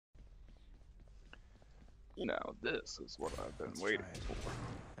Now this is what I've been Let's waiting try it.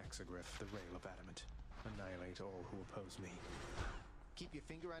 for. Exegriff, the rail of adamant. Annihilate all who oppose me. Keep your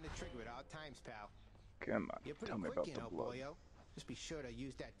finger on the trigger at all times, pal. Come on, You're pretty tell me quick, about you the know, blood. boyo. Just be sure to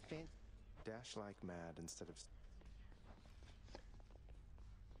use that fin. Dash like mad instead of...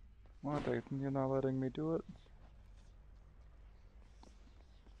 What? You're not letting me do it?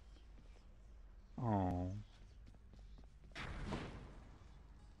 Oh.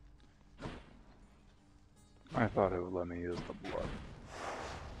 I thought it would let me use the blood.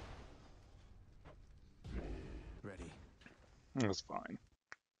 Ready. It was fine.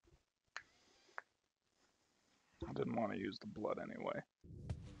 I didn't want to use the blood anyway.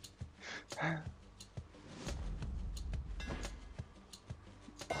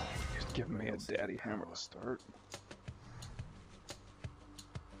 Just giving me a Rails give daddy hammer to power. start.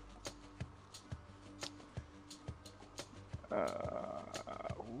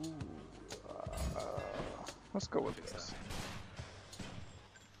 Ooh, let's go with Fix this.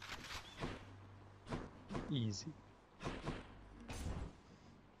 that. Easy.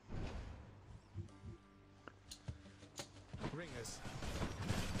 Ringers.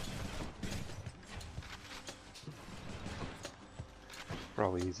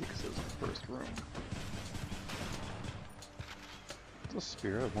 Probably easy because it was the first room. Does the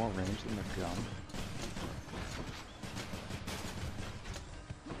spear have more range than the gun?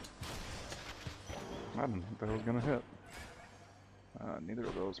 I didn't think that was gonna hit. Neither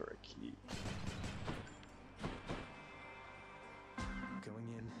of those are a key. Going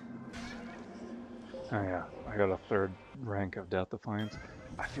in. Oh yeah, I got a third rank of Death Defiance.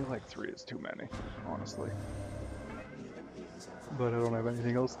 I feel like 3 is too many, honestly. But I don't have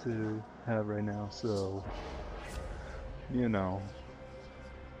anything else to have right now, so... You know.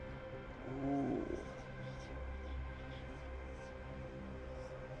 Ooh.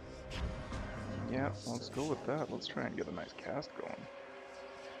 Yeah, let's go with that. Let's try and get a nice cast going.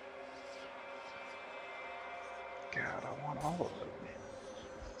 God, I want all of it.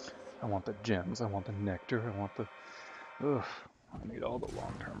 I want the gems, I want the nectar, I want the... Ugh, I need all the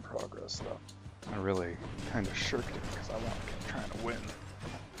long-term progress stuff. I really kind of shirked it because I kept trying to win.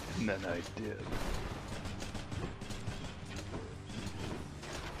 And then I did.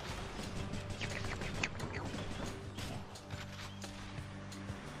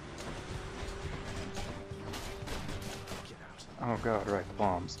 Get out. Oh god, right, the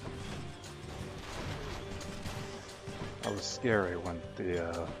bombs. That was scary when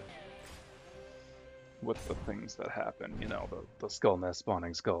with the things that happen, you know, the skull nest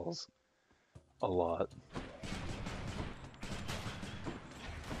spawning skulls. A lot.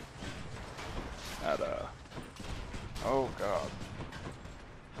 At, oh god.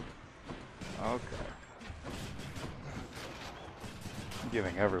 Okay.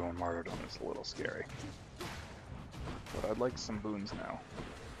 Giving everyone martyrdom is a little scary. But I'd like some boons now.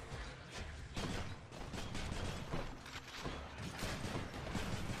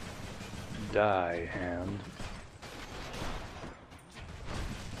 Die, hand.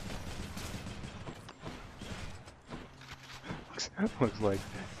 Looks like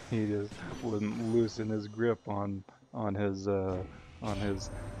he just wouldn't loosen his grip on his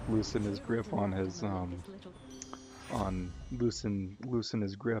loosen his grip on his on loosen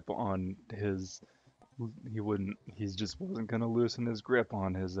his grip on his he just wasn't gonna loosen his grip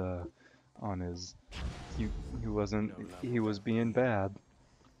on his he he wasn't No love he was without being bleed. bad.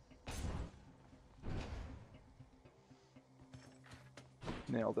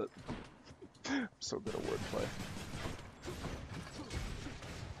 Nailed it. So good at wordplay.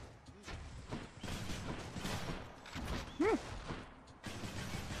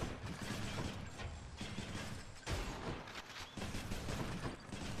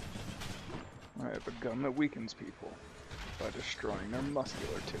 I have a gun that weakens people by destroying their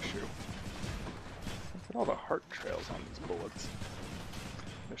muscular tissue. Look at all the heart trails on these bullets.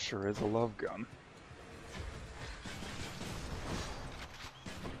 It sure is a love gun.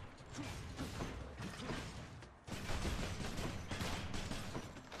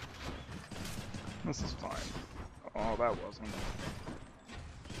 This is fine. Oh, that wasn't.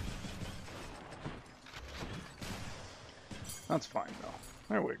 That's fine though.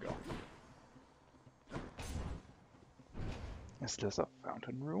 There we go. Is this a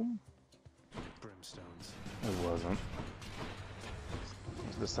fountain room? Brimstones. It wasn't.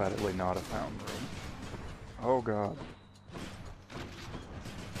 It's decidedly not a fountain room. Oh god.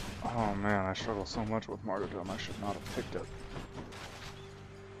 Oh man, I struggle so much with martyrdom, I should not have picked it.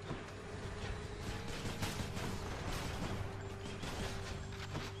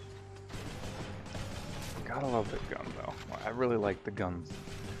 Gotta love the gun though. I really like the gun's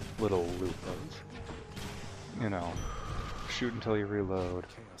little loop of you know, shoot until you reload,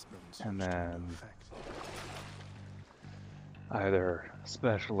 Chaos bones and reached no then effect. either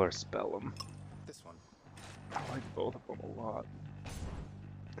special or spell them. This one. I like both of them a lot.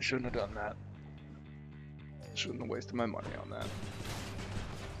 I shouldn't have done that. Shouldn't have wasted my money on that.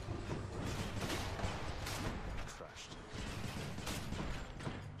 Crushed.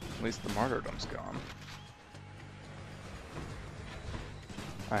 At least the martyrdom's gone.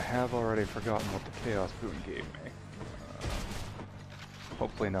 I have already forgotten what the Chaos Boon gave me.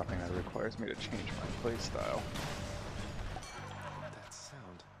 Hopefully nothing that requires me to change my playstyle. That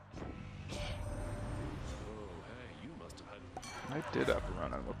sound. Oh, hey, you must have had. I did have a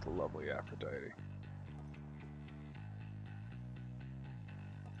run-in with the lovely Aphrodite.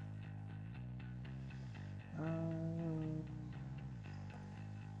 I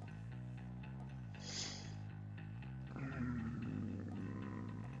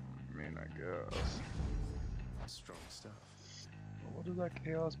mean, I guess. Strong stuff. What does that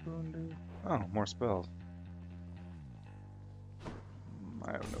Chaos Boon do? Oh, more spells.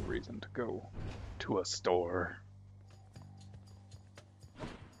 I have no reason to go to a store.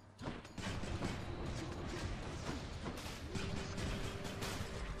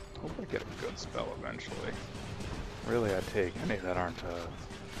 Hope I get a good spell eventually. Really, I'd take any that aren't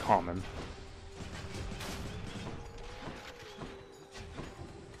common.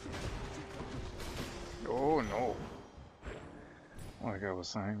 Oh no. Like I was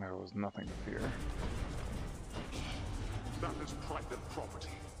saying, there was nothing to fear. That is private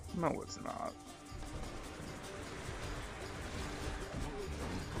property. No, it's not.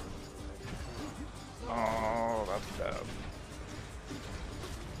 Oh, that's bad.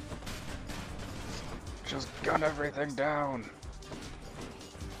 Just gun everything down.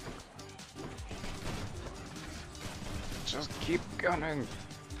 Just keep gunning.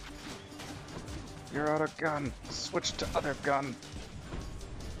 You're out of gun. Switch to other gun.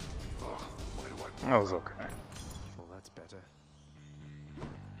 Ugh, why do I... That was okay. Well, that's better.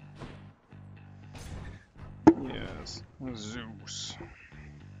 Yes, Zeus.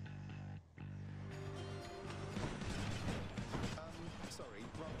 Sorry,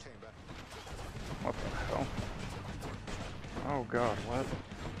 wrong chamber. What the hell? Oh god, what?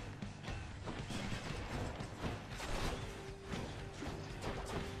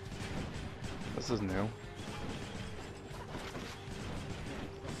 This is new.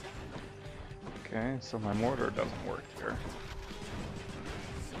 Okay, so my mortar doesn't work here.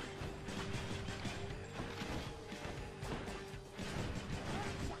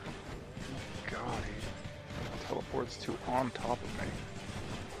 God, he teleports to on top of me.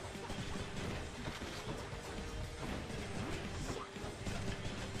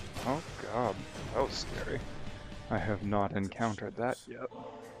 Oh god, that was scary. I have not encountered that yet.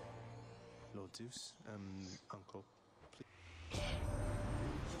 Lord Zeus, Uncle,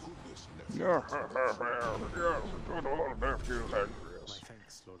 Goodness, Yeah, my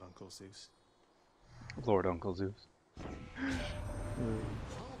thanks, Lord Uncle Zeus. Lord Uncle Zeus. how about,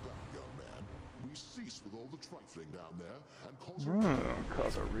 young man? We cease with all the trifling down there and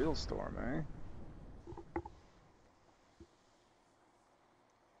Cause a real storm, eh?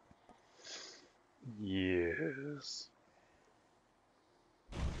 Yes.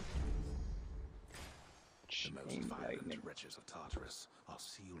 The most Chain violent lightning. wretches of Tartarus are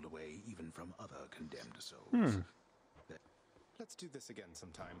sealed away even from other condemned souls. Let's do this again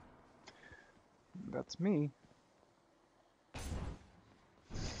sometime. That's me.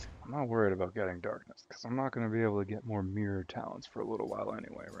 I'm not worried about getting darkness, because I'm not going to be able to get more mirror talents for a little while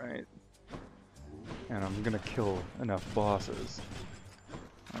anyway, right? And I'm going to kill enough bosses.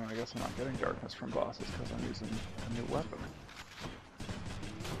 Oh, I guess I'm not getting darkness from bosses because I'm using a new weapon.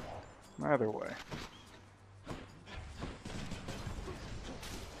 Either way.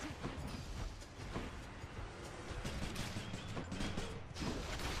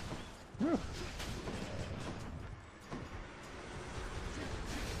 Whew.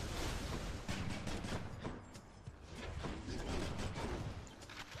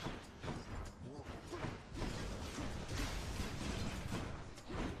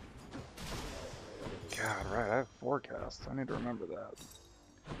 God, right, I have 4 casts. I need to remember that.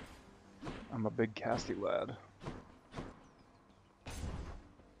 I'm a big casty lad.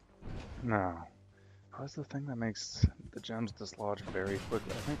 Now, what's the thing that makes the gems dislodge very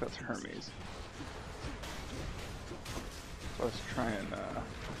quickly? I think that's Hermes. So let's try and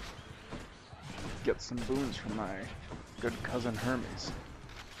get some boons from my good cousin Hermes.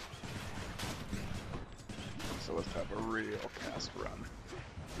 So let's have a real cast run.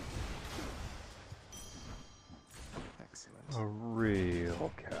 Excellent. A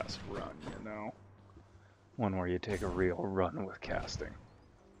real cast run, you know. one where you take a real run with casting,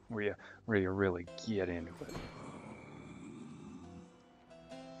 where you really get into it.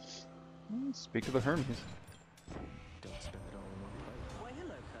 Speak of the Hermes. Don't spend it all in one place. Why,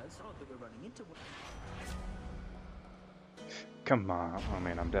 hello, cuz. Odd that we're running into one. Come on. I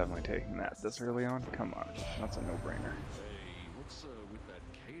mean, I'm definitely taking that this early on. Come on. That's a no-brainer. Hey, what's with that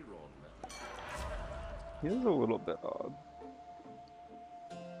Chiron method? He is a little bit odd.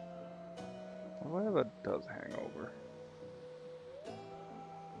 Well, that does hang over.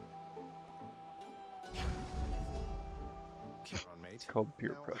 Chiron, mate. It's called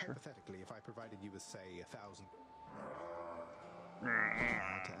peer Now, pressure. hypothetically, if I provided you with, say, 1,000...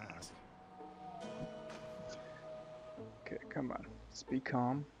 Hard to ask. Okay, come on. Just be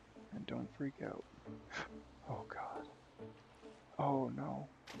calm and don't freak out. Oh god. Oh no.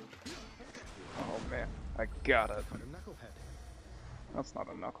 Oh man, I got it. But a knucklehead. That's not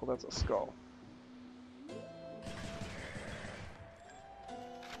a knuckle, that's a skull.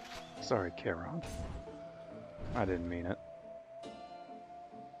 Sorry, Charon. I didn't mean it.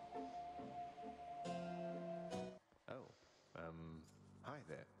 Oh, hi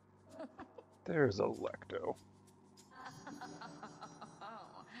there. There's a Lecto.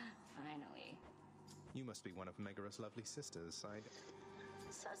 Oh, finally. You must be one of Megaros' lovely sisters. So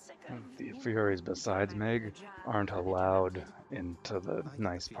sick of The Furies besides Meg aren't allowed into the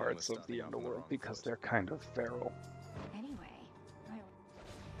nice parts of the underworld because they're kind of feral. Anyway,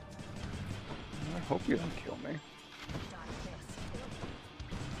 I hope you don't kill me. got this.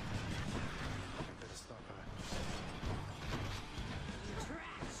 I better stop her.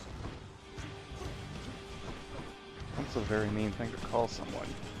 Trash! That's a very mean thing to call someone.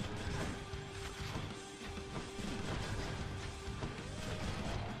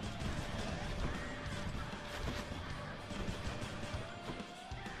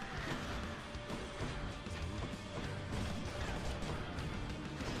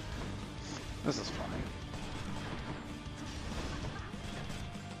 This is funny.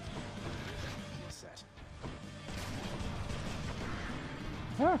 Set.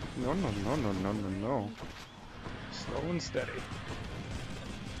 Ah, no, no, no, no, no, no, no. Slow and steady.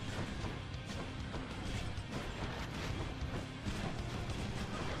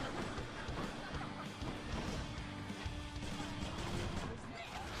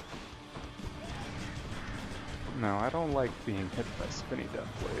 No, I don't like being hit by spinny death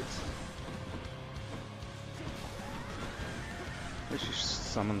blades. At least she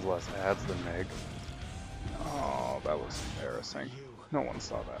summons less ads than Meg. Oh, that was embarrassing. No one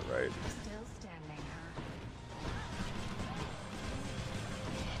saw that, right? Still standing,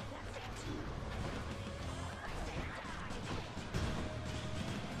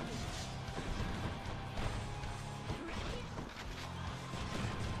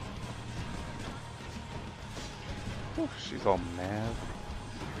 huh? Oof, she's all mad.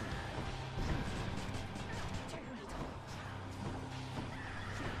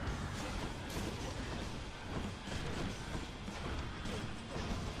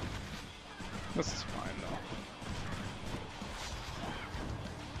 This is fine though.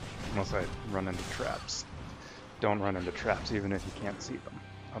 Unless I run into traps. Don't run into traps even if you can't see them.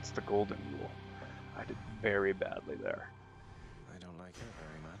 That's the golden rule. I did very badly there. I don't like her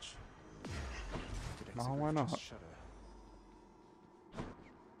very much. Could Oh, why Exegriff not? just shudder?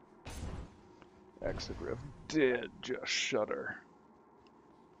 Exegriff did just shudder.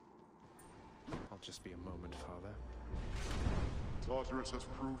 I'll just be a moment, Father. Tartarus has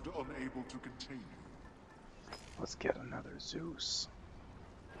proved unable to contain you. Let's get another Zeus.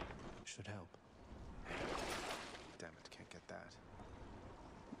 Should help. Damn it, can't get that.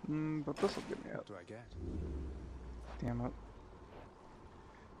 But this'll get me What up. do I get? Damn it.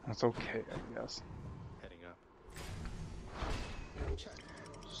 That's okay, I guess. Heading up. Check.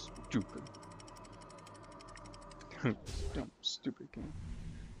 Stupid. Dumb, stupid game.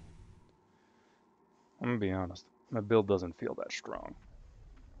 I'm gonna be honest. My build doesn't feel that strong.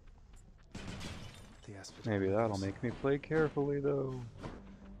 The aspect Maybe that'll make me play carefully, though.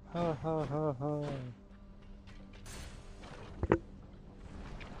 Ha ha ha ha.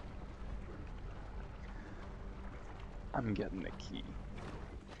 I'm getting the key.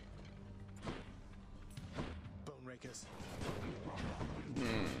 Bone rakers.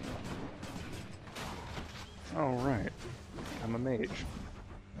 Alright. I'm a mage.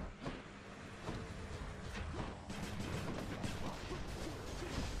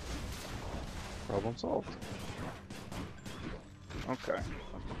 Problem solved. Okay.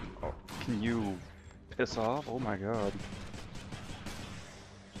 Oh, can you piss off? Oh my god.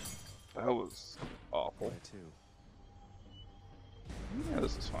 That was awful. I too. Yeah,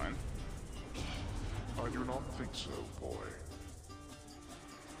 this is fine. I do not think so, boy.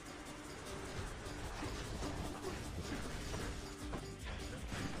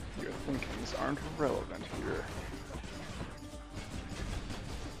 Your thinkings aren't relevant here.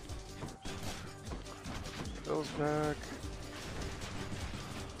 Those back.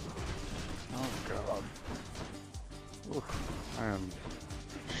 Oh god. Oof, I am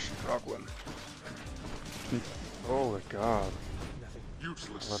struggling. Holy god.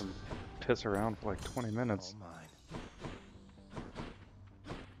 Useless. Let him piss around for like 20 minutes. All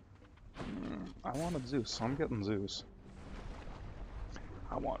mine. I wanted Zeus, so I'm getting Zeus.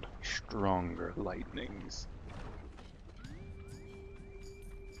 I want stronger lightnings.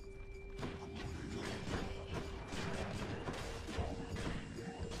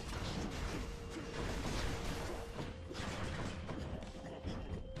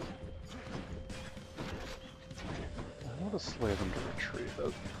 I want to slay them to retreat.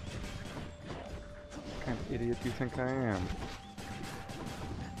 What kind of idiot do you think I am?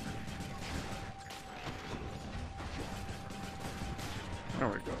 There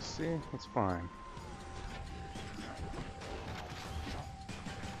we go, see? It's fine.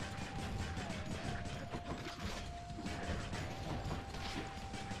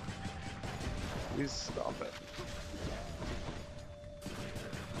 Please stop it.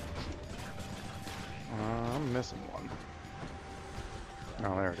 I'm missing one.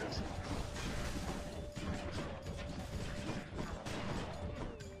 Oh, there it is.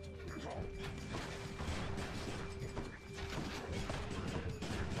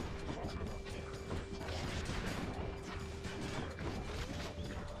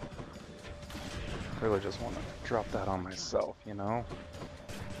 I really just want to drop that on myself, you know?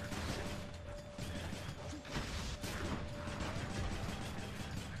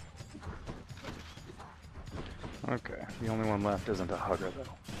 Okay, the only one left isn't a hugger, though.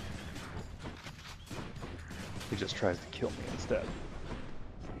 He just tries to kill me instead.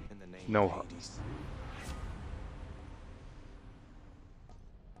 In the name No of hug. Hades.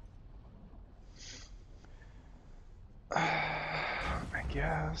 I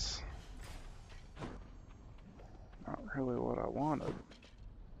guess. Not really what I wanted.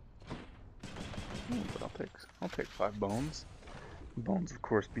 But I'll take 5 bones. Bones, of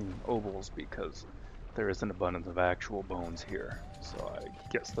course, being ovals because there is an abundance of actual bones here. So I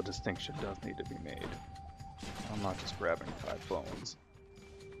guess the distinction does need to be made. I'm not just grabbing 5 bones.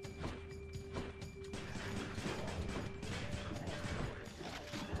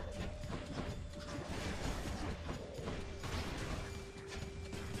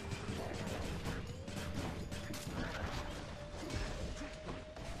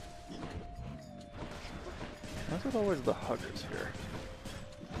 Why is it always the huggers here?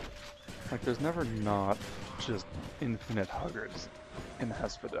 Like, there's never not just infinite huggers in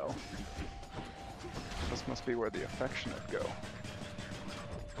Hespedal. This must be where the affectionate go.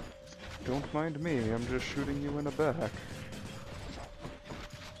 Don't mind me, I'm just shooting you in the back.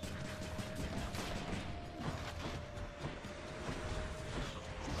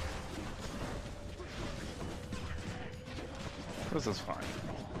 This is fine.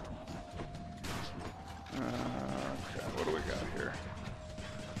 Okay, what do we got here?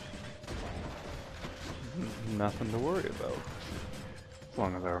 Nothing to worry about. As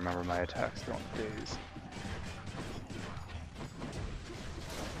long as I remember my attacks don't daze.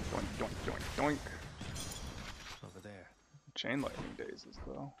 Doink, doink, doink, doink. Over there. Chain lightning dazes,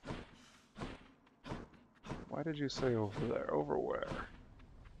 though. Why did you say over there? Over where?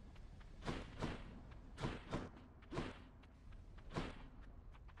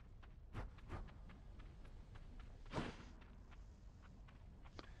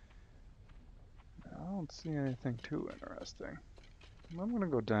 I don't see anything too interesting. I'm gonna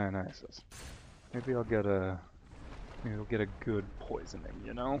go Dionysus. Maybe I'll get a good poisoning,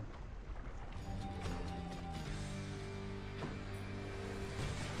 you know?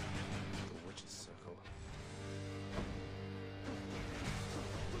 The witch's circle.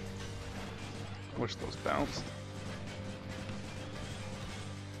 Wish those bounced.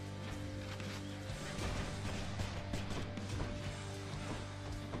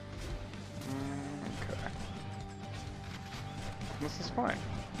 Okay. This is fine.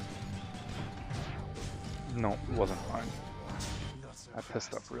 No, it wasn't fine. Not so I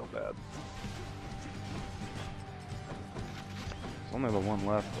pissed up fast. real bad. There's only the one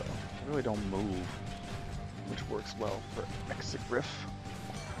left, though. I really don't move, which works well for Exegriff.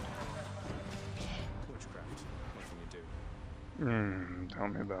 Witchcraft. What can you do? Tell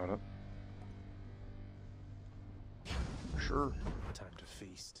me about it. Sure. Time to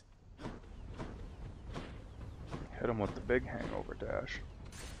feast. Hit him with the big hangover dash.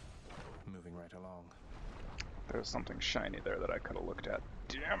 Moving right along. There's something shiny there that I could have looked at.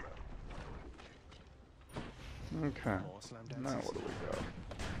 Damn it. Okay. More slam Now dances. what do we got?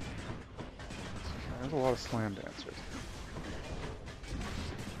 There's a lot of slam dancers.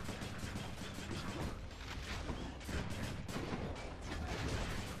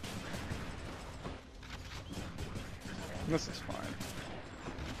 This is fine.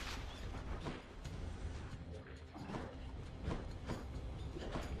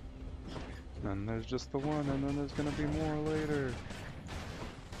 And there's just the one, and then there's gonna be more later.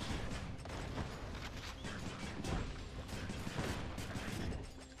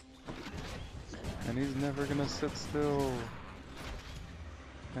 And he's never gonna sit still.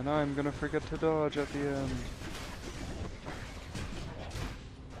 And I'm gonna forget to dodge at the end.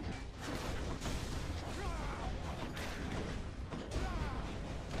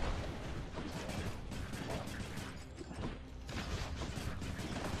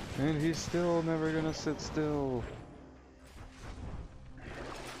 And he's still never gonna sit still.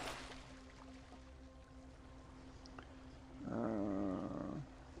 I don't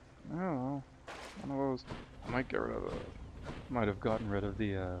know. One of those. I might get rid of the. Might have gotten rid of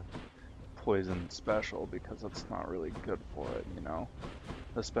the poison special because it's not really good for it, you know?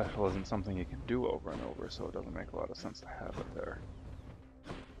 The special isn't something you can do over and over, so it doesn't make a lot of sense to have it there.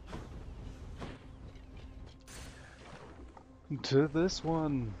 To this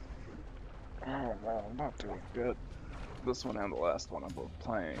one! Oh well, I'm not doing good. This one and the last one I'm both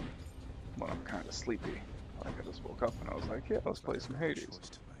playing when I'm kind of sleepy. Like I just woke up and I was like, yeah, let's play some Hades. Choice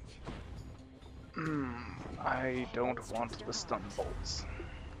to make. I don't want the stun bolts.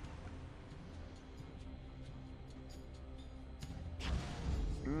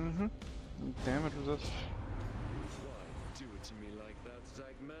 Damage resist. Why do it to me like that,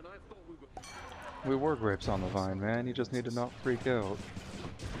 Zagman? I thought we were... We were grapes on the vine, man. You just need to not freak out.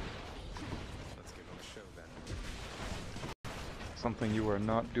 Let's give him a show then. Something you are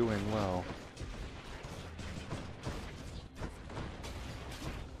not doing well.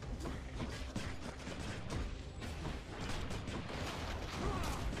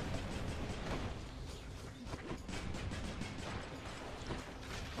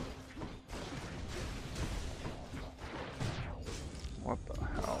 What the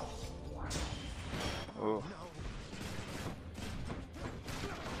hell? Oh.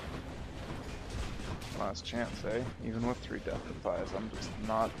 Last chance, eh? Even with 3 death defies, I'm just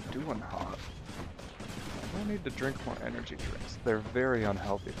not doing hot. I need to drink more energy drinks. They're very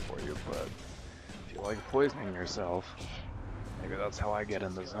unhealthy for you, but if you like poisoning yourself, maybe that's how I get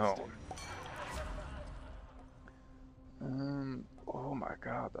in the zone. Oh my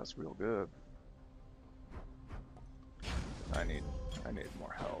god, that's real good. I need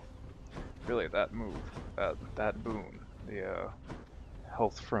more health. Really, that move, that boon, the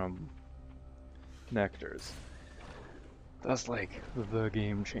health from nectars. That's like the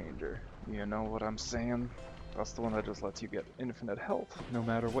game changer. You know what I'm saying? That's the one that just lets you get infinite health no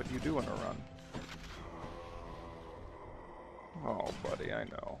matter what you do in a run. Oh, buddy, I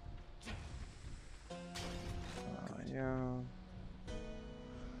know. Yeah.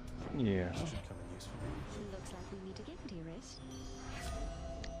 Yeah. Should come in useful. Looks like we need to get dearest.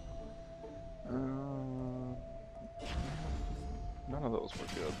 None of those were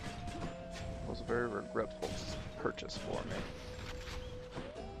good. It was a very regretful purchase for me.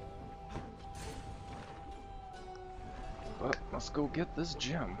 But let's go get this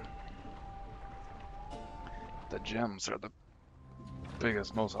gem. The gems are the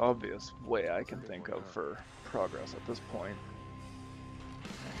biggest, most obvious way I can think of for progress at this point.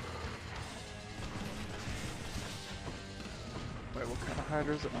 Wait, what kind of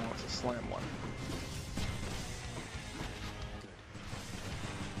hider is it? Oh, it's a slam one.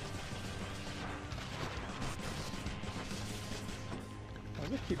 Why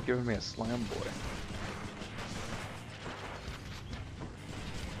does it keep giving me a slam boy?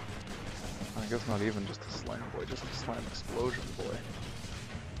 I guess not even just a slam boy, just a slam explosion boy.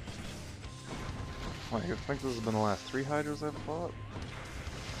 Wait, you think this has been the last 3 hydras I've fought?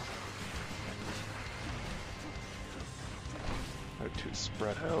 They're too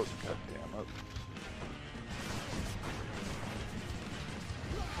spread out, god damn it.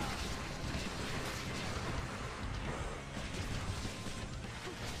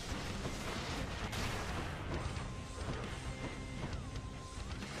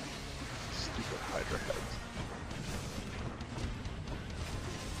 Stupid Hydra heads.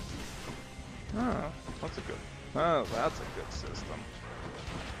 Oh, that's a good. Oh, that's a good system.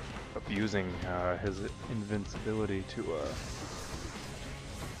 Abusing his invincibility to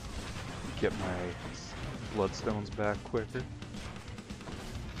get my bloodstones back quicker.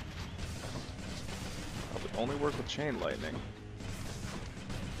 only work with chain lightning.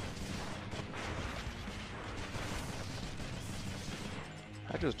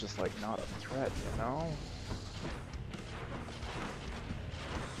 Hydro's just like not a threat, you know?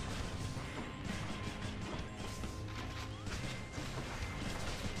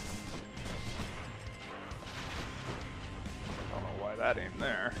 I don't know why that ain't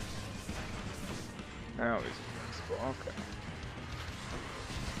there. Now he's invincible, okay.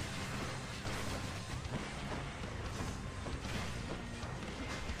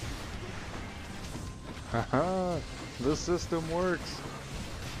 Haha, the system works.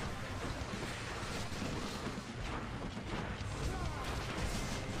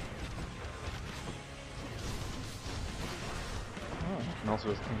 Oh, I can also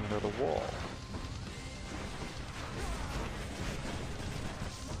just aim it at a wall.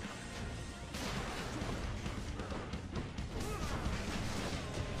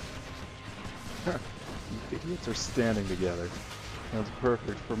 You idiots are standing together. That's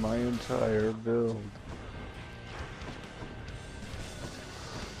perfect for my entire build.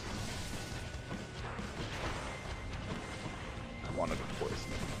 I wanted to poison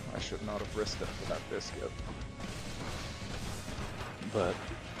him. I should not have risked it for that biscuit. But,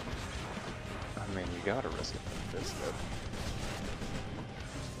 I mean, you gotta risk it for the biscuit.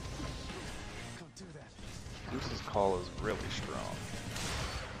 Can't do that. Goose's call is really strong.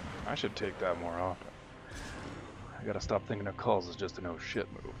 I should take that more often. I gotta stop thinking of calls as just an oh shit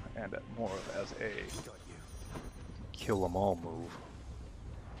move, and more of as a Got you. kill 'em all move.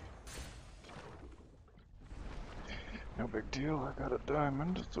 No big deal, I got a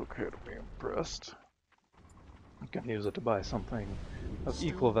diamond, it's okay to be impressed. I can use it to buy something of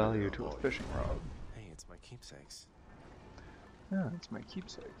equal value to a fishing rod. Hey, it's my keepsakes. Yeah, it's my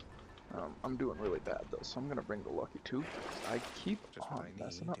keepsake. I'm doing really bad though, so I'm gonna bring the lucky tooth. I keep Just on what I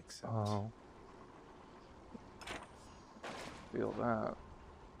messing need, up. except- Oh. Feel that.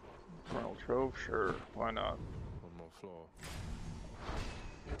 Colonel Trove? Sure, why not? One more floor.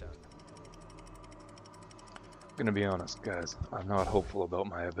 Done. I'm gonna be honest, guys. I'm not hopeful about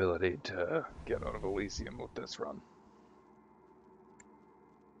my ability to get out of Elysium with this run.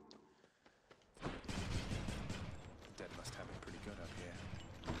 Dead must have it pretty good up here.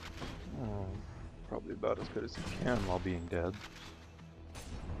 Oh, probably about as good as you can while being dead.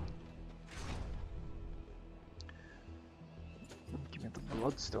 Give me the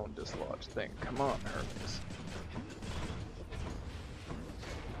bloodstone dislodge thing. Come on, Hermes.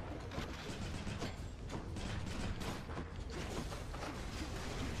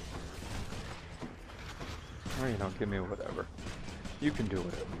 Or, you know, give me whatever. You can do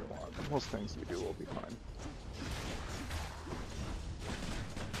whatever you want. Most things you do will be fine.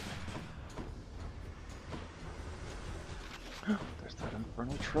 There's that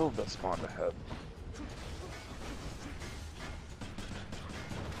infernal trove that spawned ahead.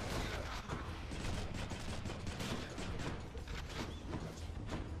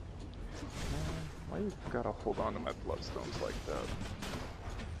 Why you gotta hold on to my bloodstones like that?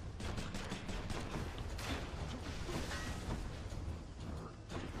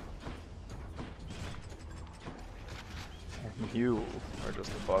 And you are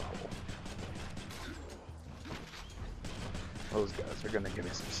just a butthole. Those guys are gonna give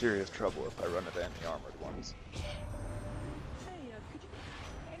me some serious trouble if I run into any armored ones. Hey, could you...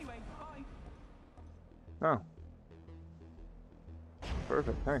 Anyway, bye. Oh.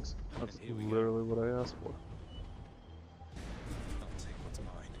 Perfect, thanks. That's And here we go. literally what I asked for. I'll take what's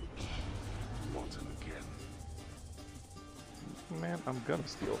mine. Want him again? Man, I'm gonna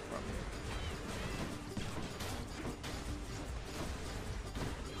steal from you.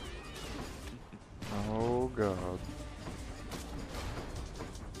 Oh god.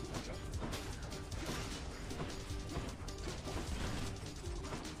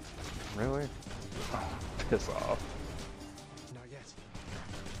 Really? Oh, piss off. Not yet.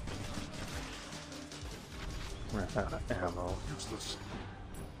 Ran out of ammo. Useless.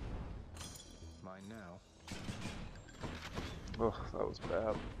 Mine now. Ugh, that was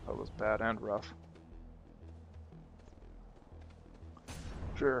bad. That was bad and rough.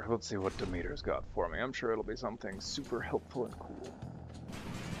 Sure, let's see what Demeter's got for me. I'm sure it'll be something super helpful and cool.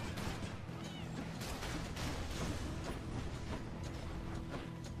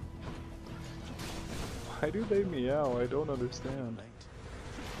 Why do they meow? I don't understand. Late.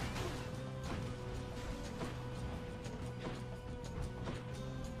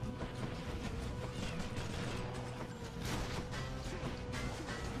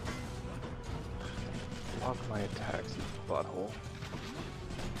 Block my attacks, you butthole.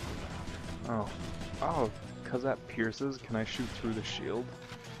 Oh. Oh, because that pierces, can I shoot through the shield?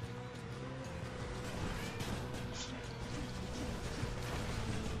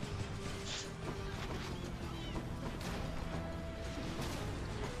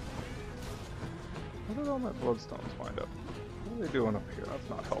 all my bloodstones wind up? What are they doing up here? That's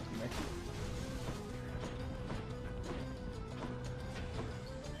not helping me.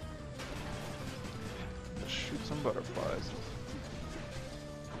 Let's shoot some butterflies.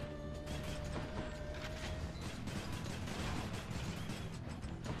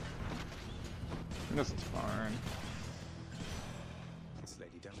 This is fine. It's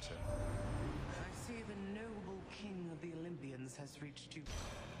Lady Delta. I see the noble king of the Olympians has reached you.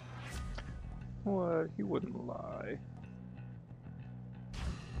 What? He wouldn't lie.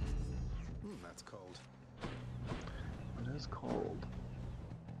 That's cold. It is cold.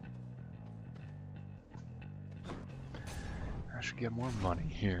 I should get more money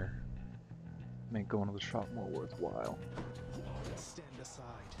here. Make going to the shop more worthwhile. Stand aside.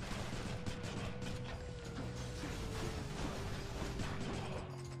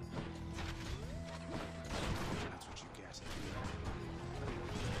 That's what you get.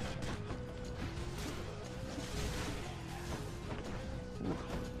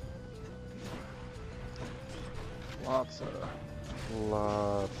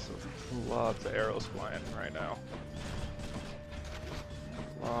 Lots of arrows flying right now.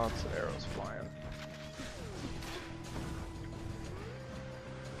 Lots of arrows flying.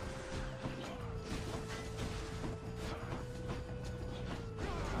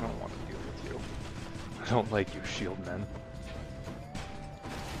 I don't want to deal with you. I don't like you, shield men.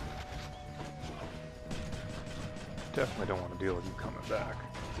 Definitely don't want to deal with you coming back.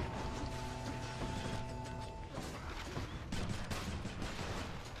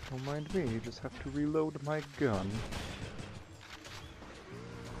 Don't mind me, you just have to reload my gun.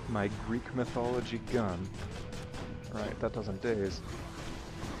 My Greek mythology gun. Right, that doesn't daze.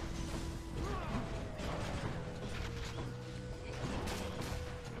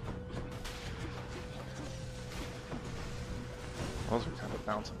 Those are kind of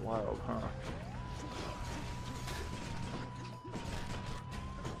bouncing wild, huh?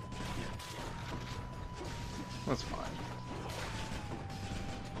 That's fine.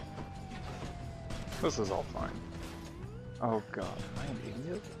 This is all fine. Oh god, am I an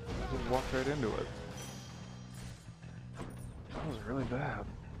idiot? I just walked right into it. That was really bad.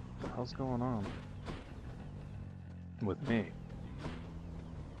 What the hell's going on? With me?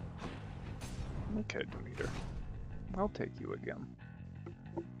 Okay, Demeter. I'll take you again.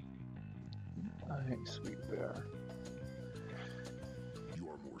 Hey, sweet bear. You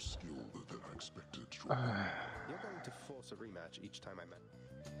are more skilled than I expected, You're going to force a rematch each time I met.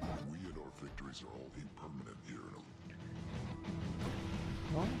 We and our victories are all impermanent here in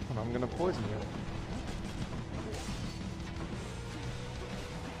Well, and I'm gonna poison you.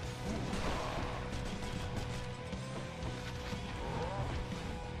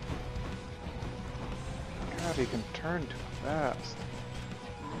 God, he can turn too fast.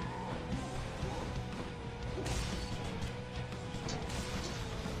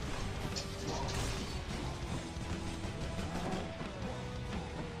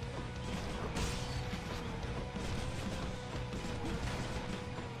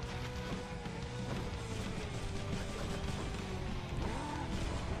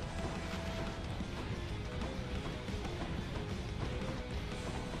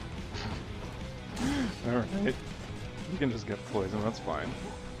 Alright. You can just get poisoned, that's fine.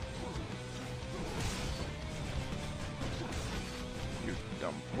 You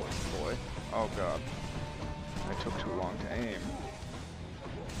dumb poison boy. Oh god. I took too long to aim.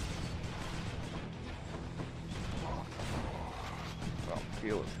 I don't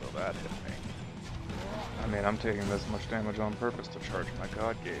feel as though that hit me. I mean, I'm taking this much damage on purpose to charge my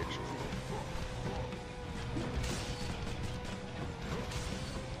god gauge.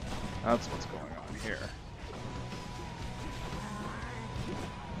 That's what's going on here.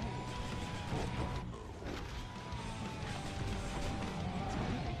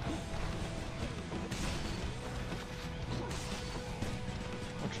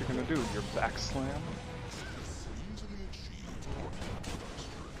 What you gonna do? Your back slam?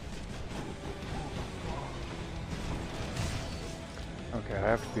 Okay, I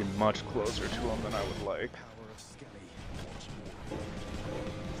have to be much closer to him than I would like. Power of Skelly.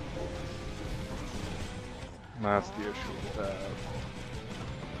 That's the issue with that.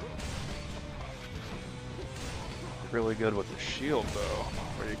 Really good with the shield though,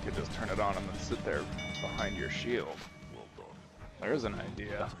 where you could just turn it on and then sit there behind your shield. well done. There's an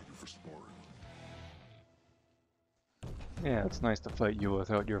idea. Thank you for sparring. Yeah, it's nice to fight you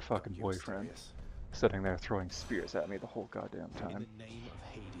without your fucking You're boyfriend mysterious. sitting there throwing spears at me the whole goddamn In time. the name of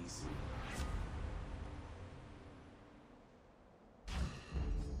Hades.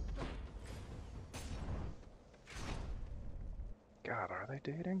 God, are they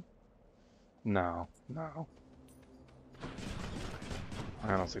dating? No, no.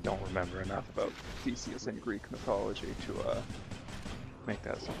 I honestly don't remember enough about Theseus in Greek mythology to make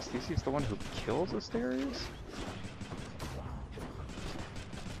that sense. Is Theseus the one who kills Asterius?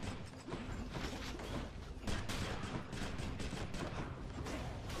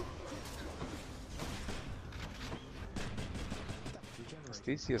 Is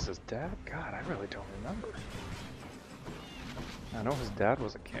Theseus' dad? God, I really don't remember. I know his dad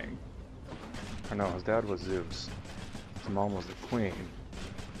was a king. Or no, his dad was Zeus. His mom was the queen.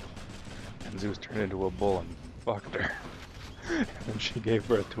 And Zeus turned into a bull and fucked her. And then she gave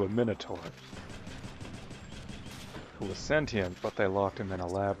birth to a minotaur. Who was sentient, but they locked him in a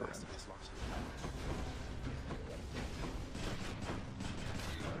labyrinth.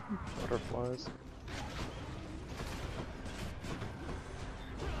 Butterflies.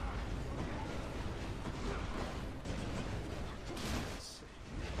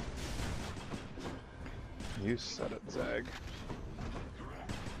 You said it, Zag.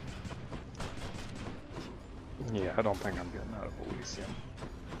 Yeah, I don't think I'm getting out of Elysium.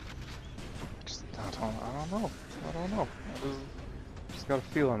 I don't know. I don't know. Just got a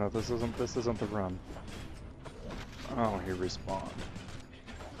feeling that this isn't the run. Oh, he respawned.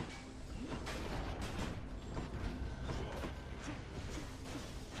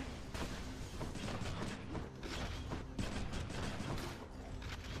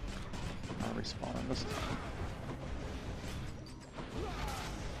 Not respawning this time.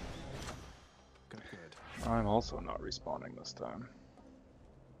 Good. I'm also not respawning this time.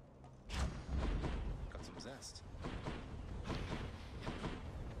 Got some zest.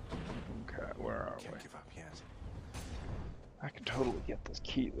 Okay, where are we? Can't give up yet. I can totally get this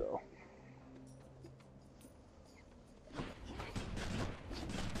key though.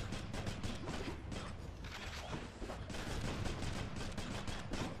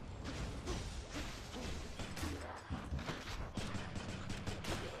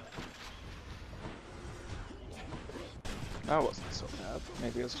 That wasn't so bad.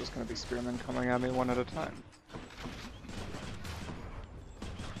 Maybe it's just going to be spearmen coming at me one at a time.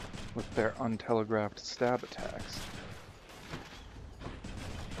 With their untelegraphed stab attacks.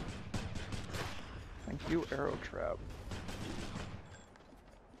 Thank you, arrow trap.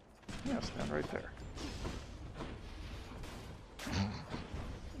 Yeah, stand right there.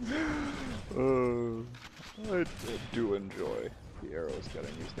 I do enjoy the arrows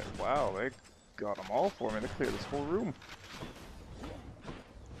getting used there. Wow, they got them all for me. They cleared this whole room.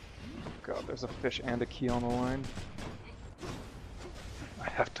 God, there's a fish and a key on the line. I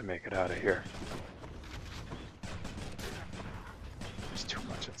have to make it out of here. There's too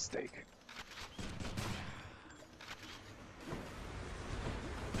much at stake.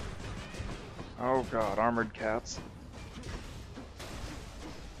 Oh god, armored cats.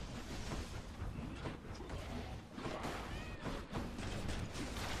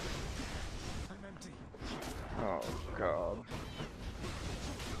 I'm empty. Oh god.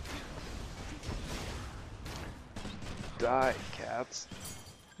 Die, cats.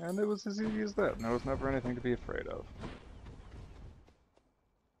 And it was as easy as that, and there was never anything to be afraid of.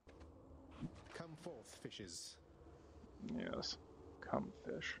 Come forth, fishes. Yes. Come,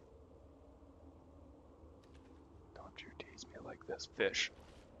 fish. Don't you tease me like this, fish.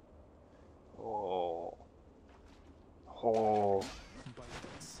 Oh. Oh. By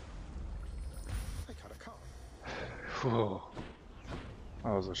bits. I caught a car. Whew.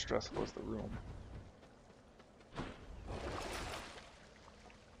 That was as stressful as the room.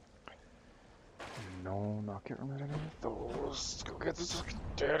 No, not getting rid of any of those. Let's go get this fucking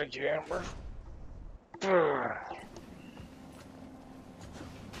daddy camera.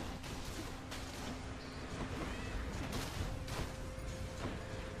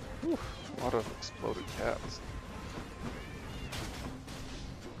 Whew, a lot of exploded cats.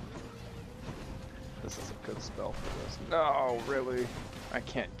 This is a good spell for this. No, really? I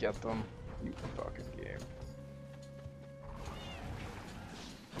can't get them. You fucking game.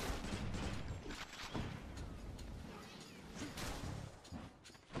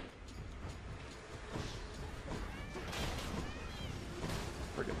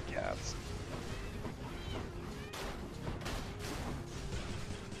 Friggin' cats.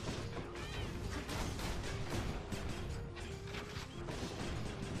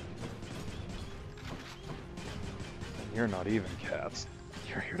 You're not even cats.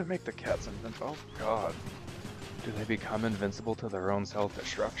 You're here to make the cats invincible. Oh god. Do they become invincible to their own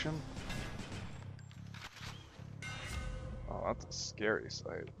self-destruction? Oh, that's a scary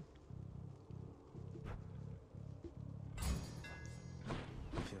sight.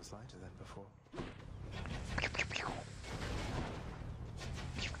 Feels lighter than before.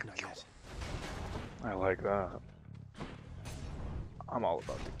 Not yet. I like that. I'm all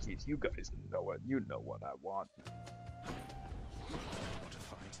about the keys. You guys know it. You know what I want. What a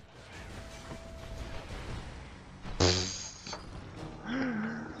fight.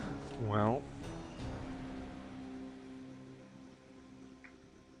 Well.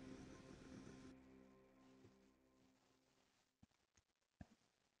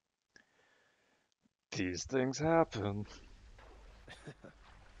 These things happen.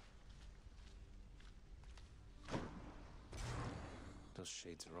 Those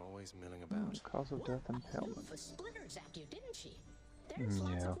shades are always milling about. Cause of death, impalement. For splinters at you, didn't she? There's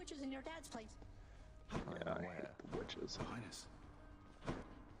lots of witches in your dad's place. Yeah, I hate the witches. Highness.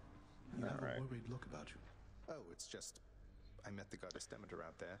 You have Alright. a worried look about you. Oh, it's just... I met the goddess Demeter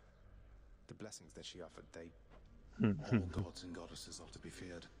out there. The blessings that she offered, they... All gods and goddesses are to be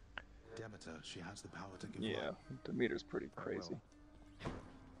feared. Demeter, she has the power to give Yeah, life. Demeter's pretty crazy.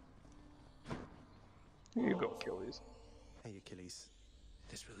 Here you go, Achilles. Hey, Achilles.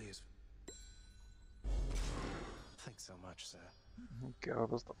 This really is... Thanks so much, sir. Okay, that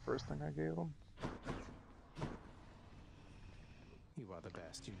was the first thing I gave him. You are the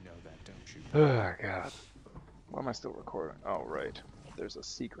best, you know that, don't you? Oh, God. Why am I still recording? Oh, right. There's a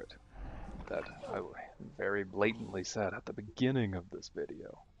secret that I very blatantly said at the beginning of this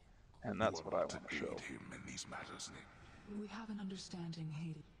video. And that's You what are I not want to to show. aid him in these matters, Nick. We have an understanding,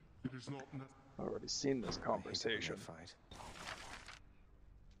 Hades. It is not I've already seen this conversation. Fight.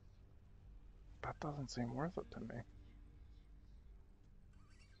 That doesn't seem worth it to me.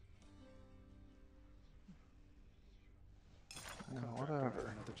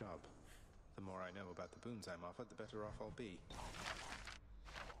 Whatever. Another job. The more I know about the boons I'm offered, the better off I'll be.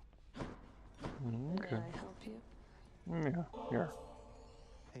 Okay. May I help you? Yeah, here.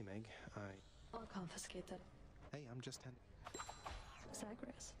 Hey, Meg. I'll confiscate that. Hey, I'm just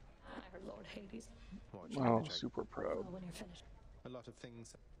Zagreus. I heard Lord Hades. Watch Oh, super proud. Well, when you're finished, a lot of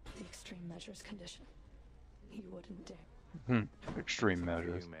things. the extreme measures condition. You wouldn't dare. Extreme For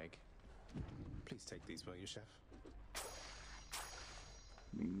measures. you, Meg. Please take these, will you, Chef?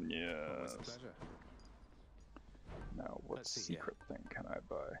 Always Yes. a pleasure. Now, what Let's see, secret thing can I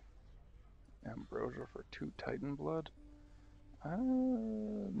buy? Ambrosia for 2 Titan blood?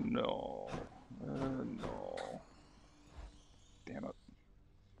 No. No. Damn it.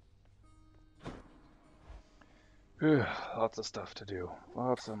 Lots of stuff to do.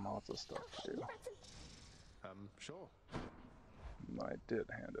 Lots and lots of stuff to do. Sure. I did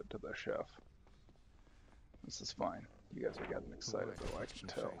hand it to the chef. This is fine. You guys are getting excited though, I can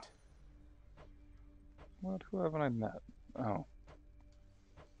tell. Fate. What? Who haven't I met? Oh.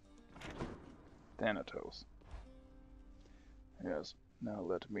 Thanatos. Yes. Now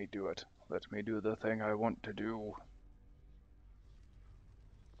let me do it. Let me do the thing I want to do.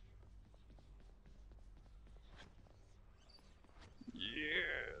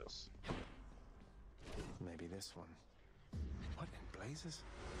 Yes. Maybe this one. What in blazes?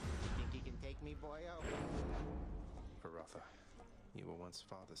 Think you can take me, boyo? Barotha, you were once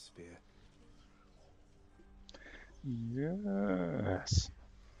father's spear. Yes.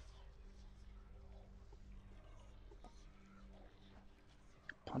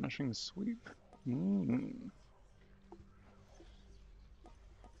 Punishing sweep.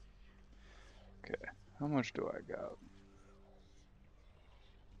 Okay, how much do I got?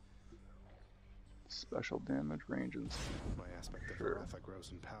 Special damage, range, and speed. My aspect of Sure. Barotha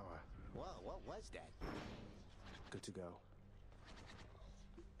grows in power. Whoa, what was that? Good to go.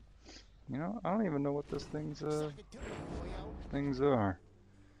 You know, I don't even know what this thing's Suck it to me, boyo. things are.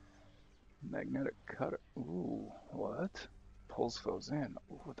 Magnetic cutter. Ooh, what? Pulls foes in.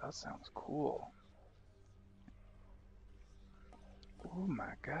 Ooh, that sounds cool. Oh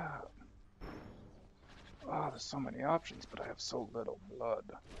my god. Oh, there's so many options, but I have so little blood.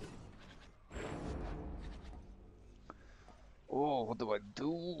 Oh, what do I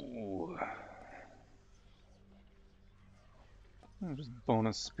do? Just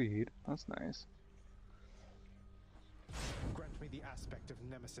bonus speed. That's nice. Grant me the aspect of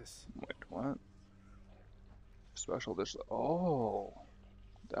Nemesis. Wait, what? Special dish. Oh,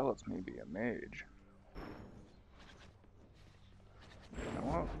 that lets me be a mage. You know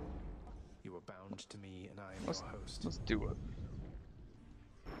what? You are bound to me, and I am Let's, your host. let's do it.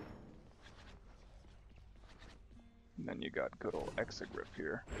 And then you got good old Exagrip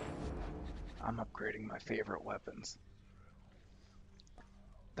here. I'm upgrading my favorite weapons.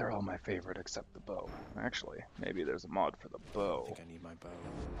 They're all my favorite except the bow. Actually, maybe there's a mod for the I bow. think I need my bow.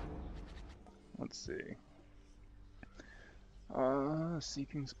 Let's see.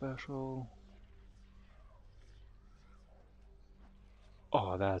 Seeking special.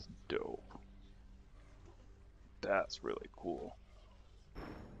 Oh, that's dope. That's really cool.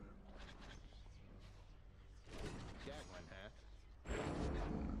 That one, huh?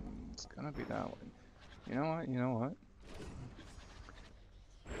 It's gonna be that one. You know what? You know what?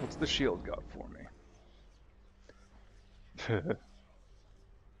 What's the shield got for me?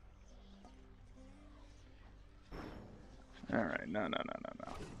 Alright, no.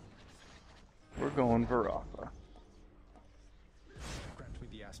 We're going Varafa. Grant me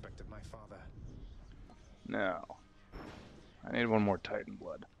the aspect of my father. No. I need one more Titan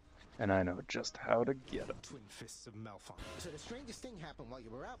blood. And I know just how to get it. Twin fists of Malphon. So the strangest thing happened while you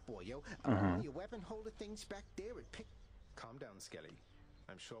were out, boyo. Your weapon holder things back there, it picked... Calm down, Skelly.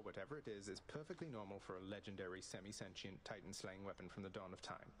 I'm sure whatever it is perfectly normal for a legendary semi-sentient Titan-slaying weapon from the dawn of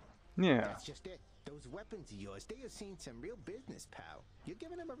time. Yeah. That's just it. Those weapons of yours, they have seen some real business, pal. You're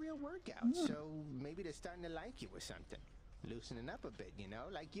giving them a real workout, so maybe they're starting to like you or something. Loosening up a bit, you know,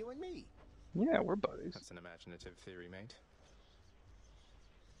 like you and me. Yeah, we're buddies. That's an imaginative theory, mate.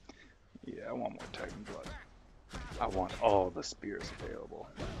 Yeah, I want more Titan blood. I want all the spears available.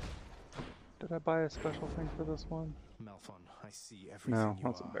 Did I buy a special thing for this one? Malphon, I see everything No, you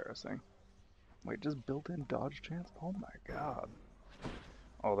that's are. embarrassing. Wait, just built-in dodge chance? Oh my god.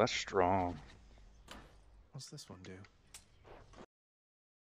 Oh, that's strong. What's this one do?